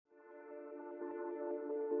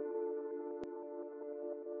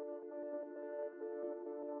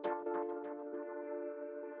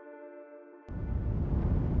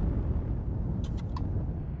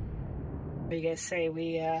do you guys say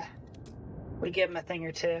we give him a thing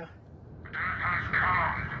or two?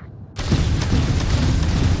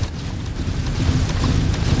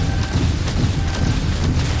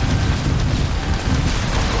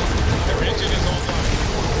 Their engine is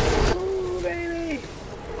offline. Ooh, baby!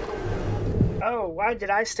 Oh, why did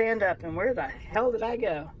I stand up and where the hell did I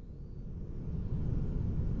go?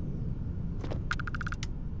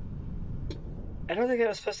 I don't think that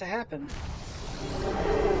was supposed to happen.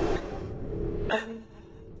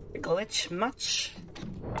 Glitch much?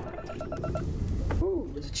 Ooh,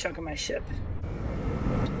 there's a chunk of my ship.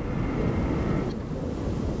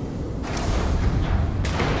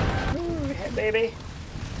 Ooh, hey baby.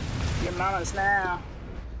 Your mama's now.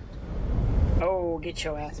 Oh, get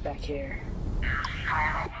your ass back here.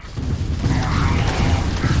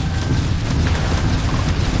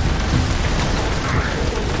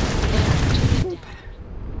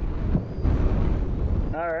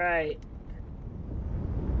 Alright.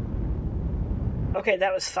 Okay,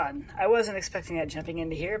 that was fun. I wasn't expecting that jumping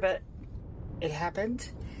into here, but it happened.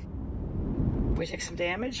 We took some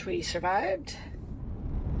damage. We survived.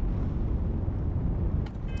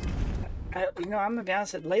 You know, I'm gonna be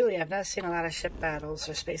honest with you, lately I've not seen a lot of ship battles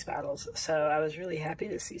or space battles, so I was really happy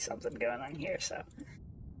to see something going on here, so.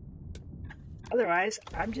 Otherwise,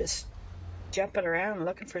 I'm just jumping around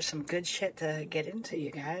looking for some good shit to get into,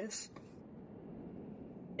 you guys.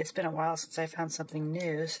 It's been a while since I found something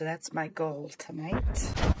new, so that's my goal tonight.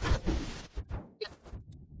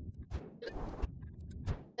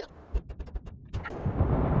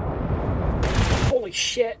 Holy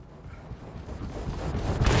shit!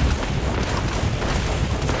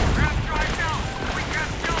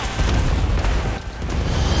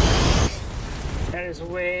 That is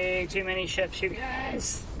way too many ships, you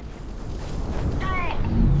guys.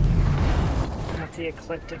 Let the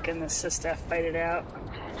Ecliptic and the Sistaf fight it out.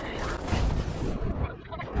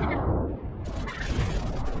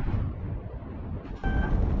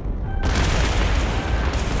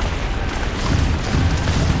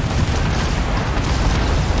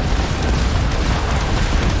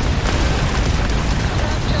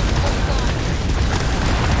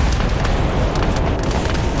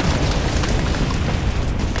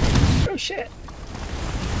 Shit.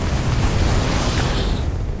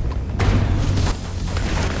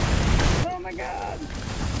 Oh my god.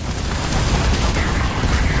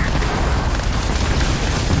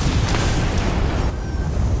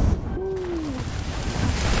 Ooh.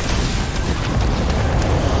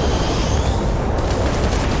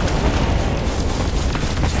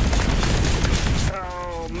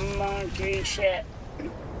 Oh, monkey shit.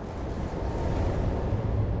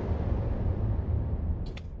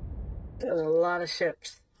 There's a lot of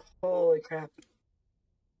ships. Holy crap.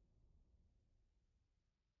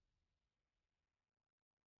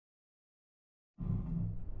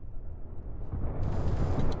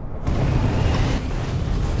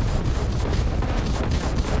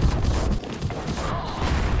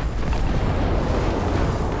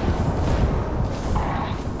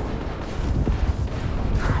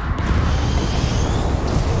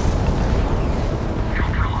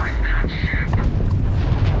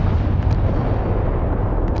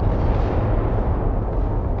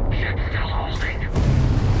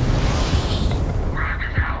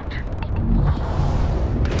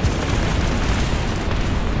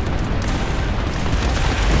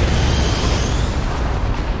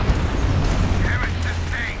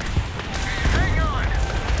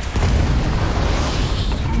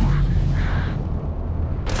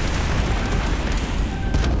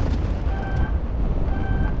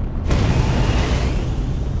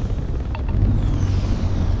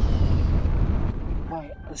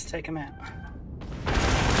 Let's take him out.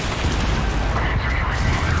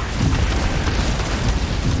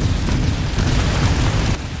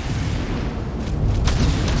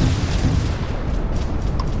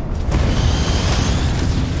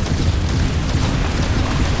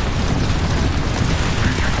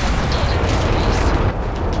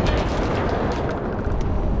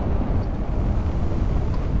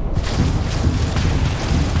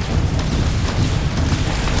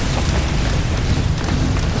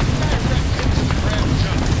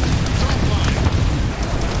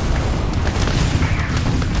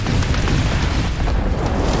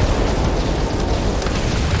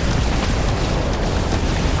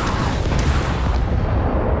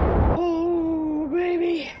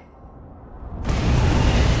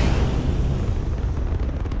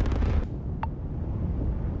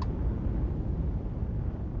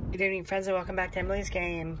 Good evening, friends, and welcome back to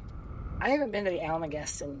Emilysgame. I haven't been to the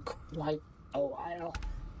Almagest in quite a while.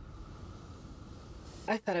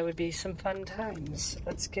 I thought it would be some fun times.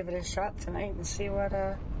 Let's give it a shot tonight and see what's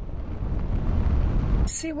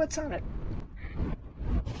on it.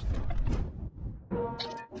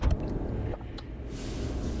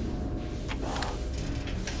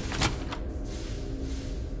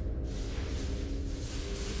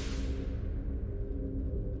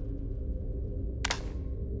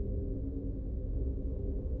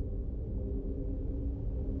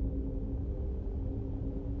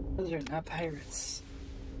 Those are not pirates.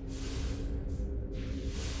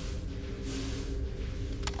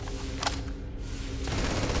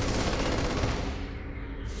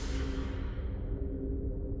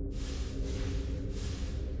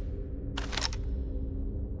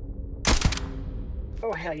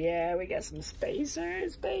 Oh, hell yeah, we got some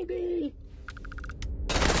spacers, baby.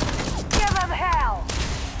 Give them hell!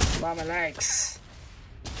 Mama likes.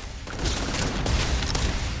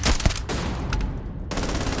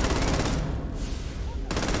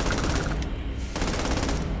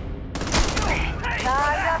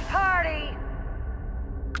 Time to party!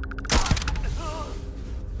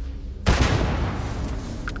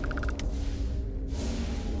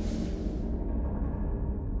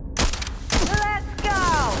 Let's go!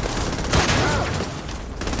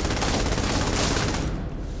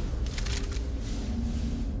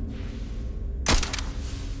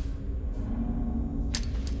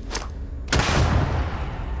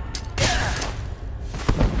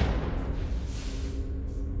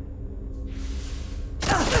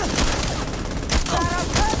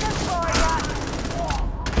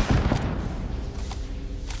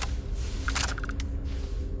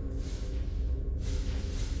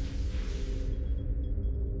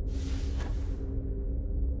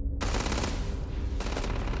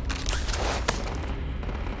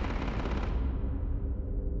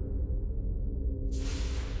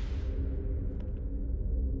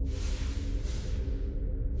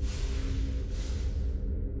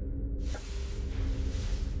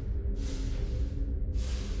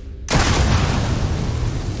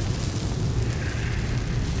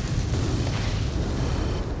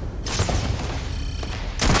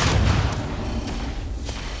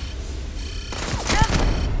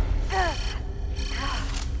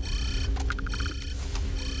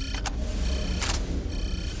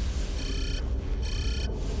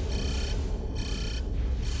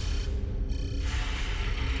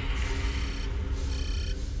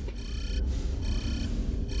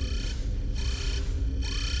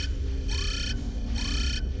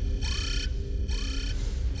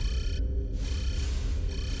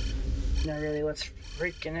 Not really what's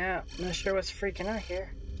freaking out. Not sure what's freaking out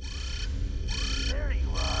here. There you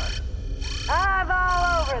are. I'm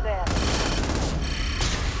all over this.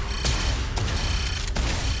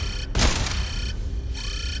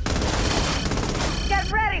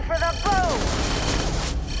 Get ready for the boom!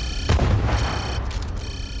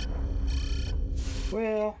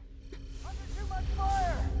 Well, Under too much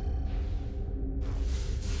fire!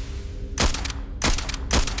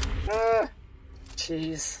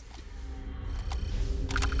 jeez.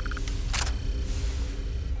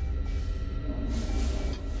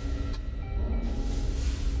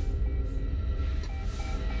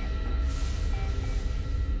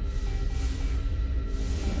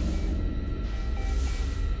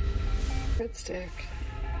 Good stick.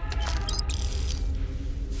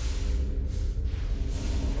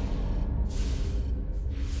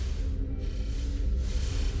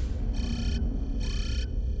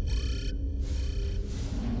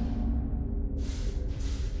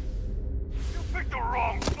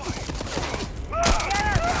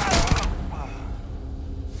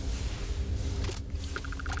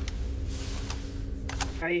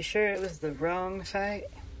 Are you sure it was the wrong fight?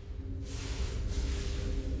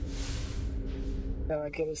 So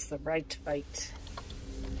like it was the right fight.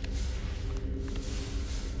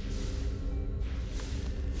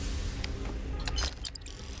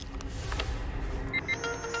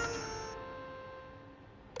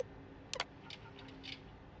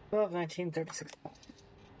 Well, 1936.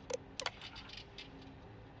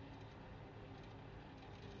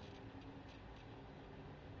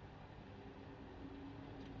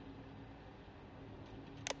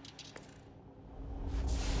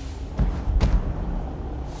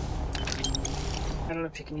 I don't know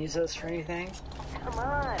if you can use those for anything. Come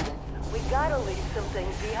on, we gotta leave some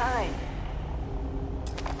things behind.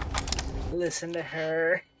 Listen to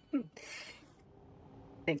her.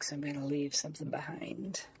 Thinks I'm gonna leave something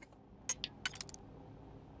behind.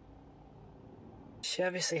 She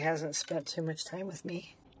obviously hasn't spent too much time with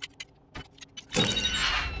me.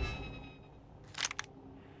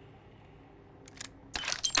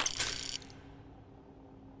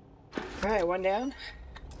 Alright, one down.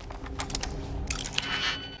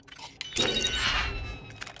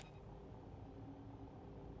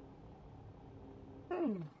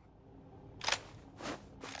 Ooh,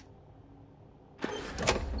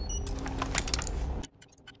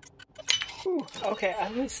 okay,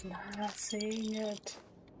 I was not seeing it.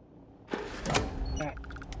 Alright.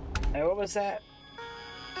 Now, what was that?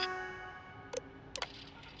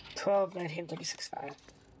 12, 19, 36, 5.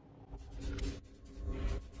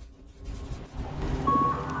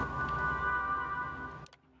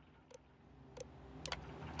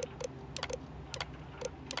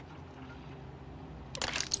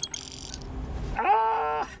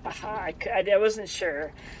 I wasn't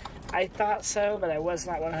sure. I thought so, but I was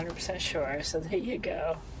not 100% sure, so there you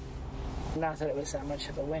go. Not that it was that much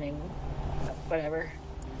of a winning. Whatever.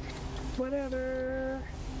 Whatever.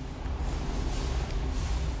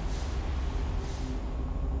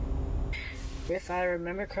 If I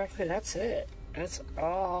remember correctly, that's it. That's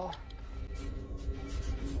all.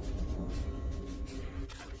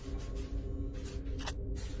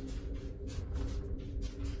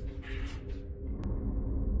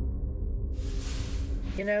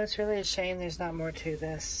 You know, it's really a shame there's not more to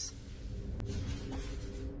this.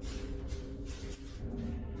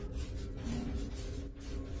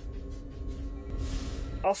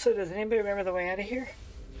 Also, does anybody remember the way out of here?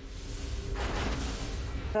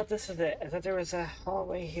 I thought this was it. I thought there was a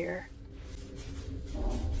hallway here.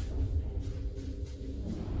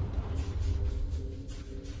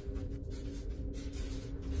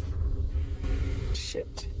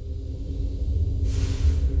 Shit.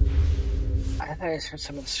 I thought I just heard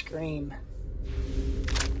someone scream.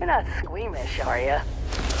 You're not squeamish, are you?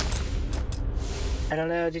 I don't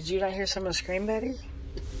know. Did you not hear someone scream, Betty?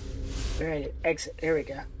 Alright, exit. Here we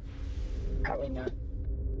go. Probably not.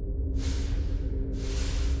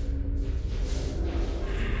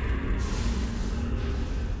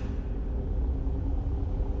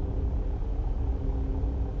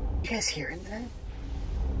 You guys hearing that?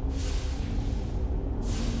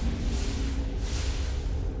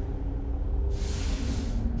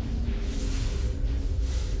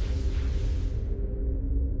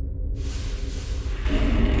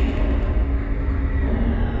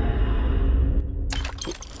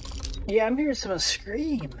 Yeah, I'm hearing someone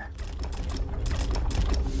scream.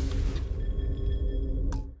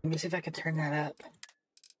 Let me see if I can turn that up.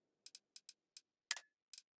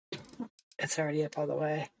 It's already up all the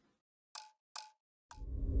way.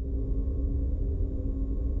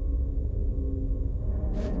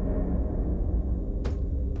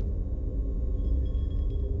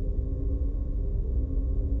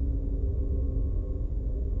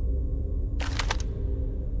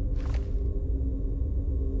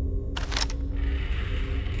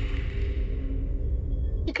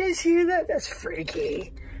 You guys hear that? That's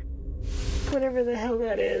freaky. Whatever the hell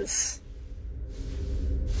that is.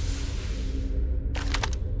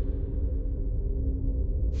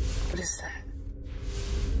 What is that?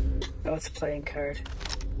 Oh, it's a playing card.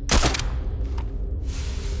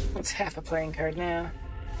 It's half a playing card now.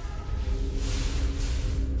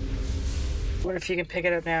 What if you can pick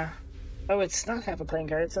it up now? Oh, it's not half a playing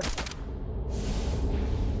card. It's a...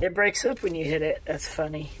 It breaks up when you hit it. That's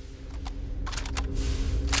funny.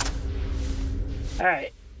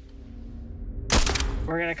 Alright.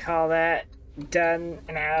 We're gonna call that done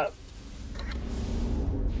and out.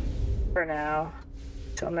 For now.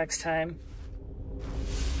 Till next time.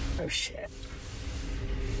 Oh shit.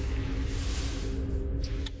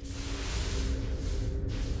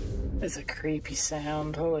 That's a creepy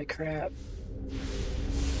sound. Holy crap.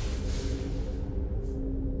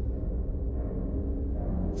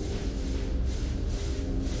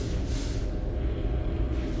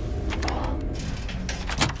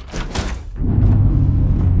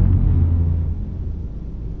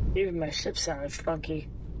 Even my ship sounded funky.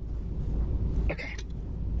 Okay.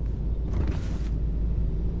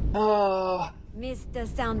 Oh. Missed the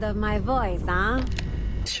sound of my voice, huh?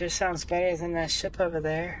 Sure sounds better than that ship over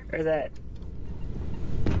there. Or that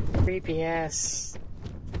creepy ass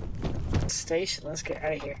station. Let's get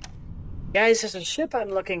out of here. Guys, there's a ship I'm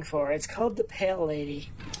looking for. It's called the Pale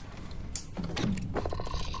Lady.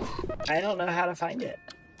 I don't know how to find it.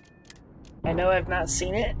 I know I've not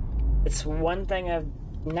seen it. It's one thing I've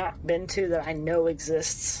not been to that I know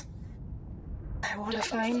exists. I want to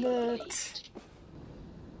find it.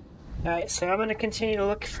 Alright, so I'm going to continue to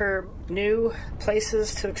look for new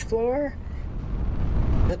places to explore.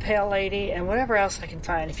 The Pale Lady, and whatever else I can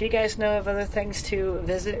find. If you guys know of other things to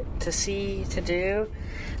visit, to see, to do,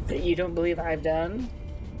 that you don't believe I've done,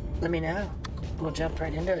 let me know. We'll jump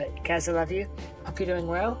right into it. Guys, I love you. Hope you're doing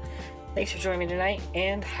well. Thanks for joining me tonight,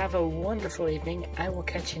 and have a wonderful evening. I will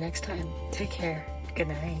catch you next time. Take care. Good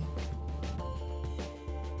night.